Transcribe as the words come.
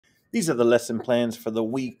These are the lesson plans for the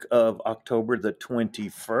week of October the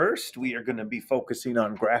 21st. We are going to be focusing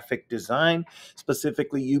on graphic design,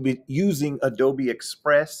 specifically using Adobe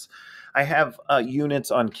Express. I have units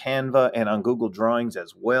on Canva and on Google Drawings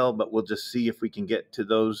as well, but we'll just see if we can get to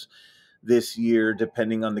those this year,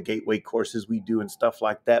 depending on the gateway courses we do and stuff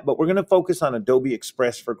like that. But we're going to focus on Adobe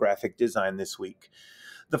Express for graphic design this week.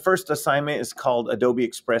 The first assignment is called Adobe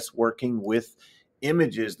Express Working with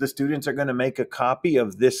Images. The students are going to make a copy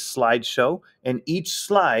of this slideshow, and each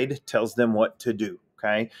slide tells them what to do.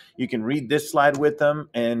 Okay, you can read this slide with them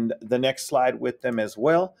and the next slide with them as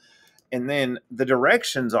well. And then the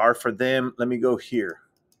directions are for them. Let me go here.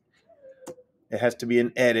 It has to be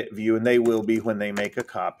an edit view, and they will be when they make a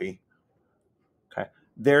copy. Okay,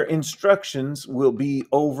 their instructions will be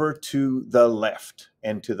over to the left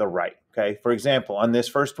and to the right. Okay, for example, on this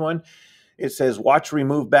first one, it says watch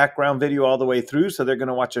remove background video all the way through. So they're going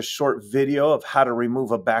to watch a short video of how to remove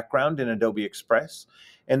a background in Adobe Express.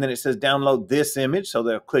 And then it says download this image. So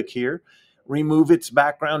they'll click here, remove its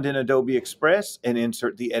background in Adobe Express, and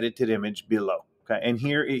insert the edited image below. Okay, and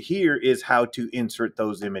here is how to insert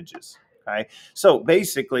those images. Okay, so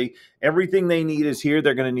basically everything they need is here.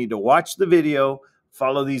 They're going to need to watch the video,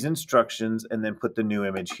 follow these instructions, and then put the new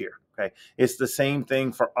image here. Okay, it's the same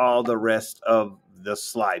thing for all the rest of the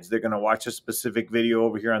slides. They're going to watch a specific video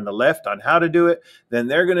over here on the left on how to do it. Then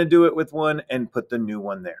they're going to do it with one and put the new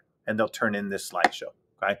one there, and they'll turn in this slideshow.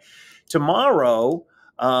 Okay, tomorrow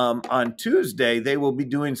on Tuesday, they will be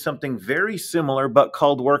doing something very similar, but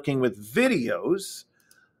called working with videos.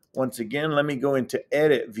 Once again, let me go into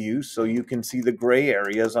edit view so you can see the gray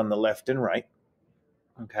areas on the left and right.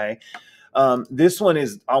 Okay. This one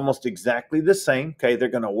is almost exactly the same. Okay, they're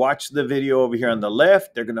going to watch the video over here on the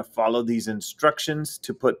left. They're going to follow these instructions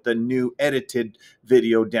to put the new edited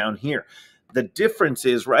video down here. The difference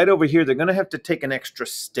is right over here, they're going to have to take an extra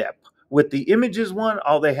step. With the images one,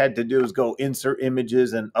 all they had to do is go insert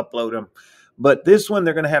images and upload them. But this one,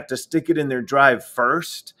 they're going to have to stick it in their drive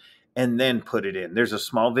first and then put it in. There's a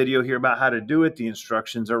small video here about how to do it. The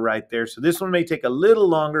instructions are right there. So this one may take a little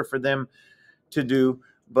longer for them to do,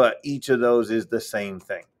 but each of those is the same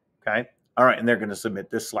thing. Okay. All right. And they're going to submit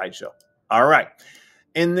this slideshow. All right.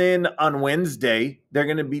 And then on Wednesday, they're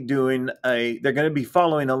going to be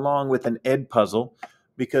following along with an Edpuzzle,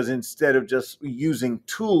 because instead of just using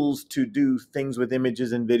tools to do things with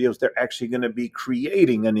images and videos, they're actually going to be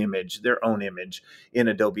creating an image, their own image in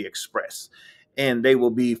Adobe Express. And they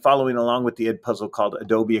will be following along with the Edpuzzle called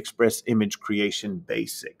Adobe Express Image Creation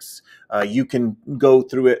Basics. You can go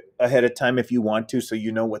through it ahead of time if you want to, so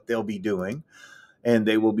you know what they'll be doing. And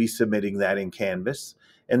they will be submitting that in Canvas.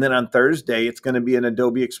 And then on Thursday, it's going to be an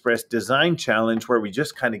Adobe Express Design Challenge where we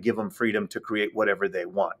just kind of give them freedom to create whatever they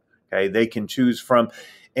want. Okay, they can choose from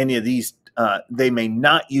any of these. They may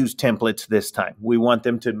not use templates this time. We want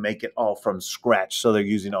them to make it all from scratch, so they're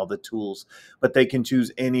using all the tools. But they can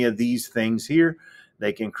choose any of these things here.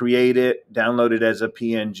 They can create it, download it as a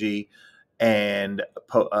PNG, and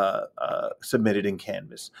submit it in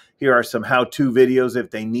Canvas. Here are some how-to videos if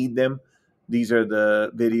they need them. These are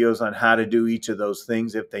the videos on how to do each of those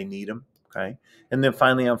things if they need them. Okay, and then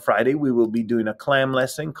finally on Friday, we will be doing a clam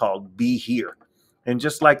lesson called Be Here. And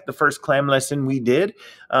just like the first clam lesson we did,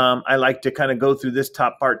 I like to kind of go through this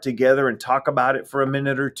top part together and talk about it for a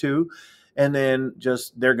minute or two. And then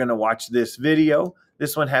they're going to watch this video.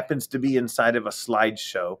 This one happens to be inside of a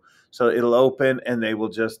slideshow. So it'll open and they will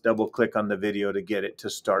just double click on the video to get it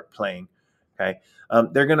to start playing. Okay.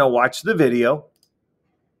 They're going to watch the video,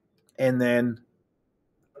 and then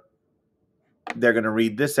they're going to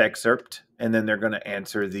read this excerpt, and then they're going to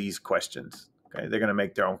answer these questions. Okay, they're going to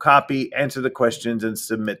make their own copy, answer the questions, and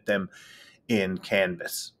submit them in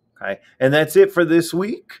Canvas. Okay, and that's it for this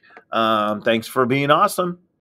week. Thanks for being awesome.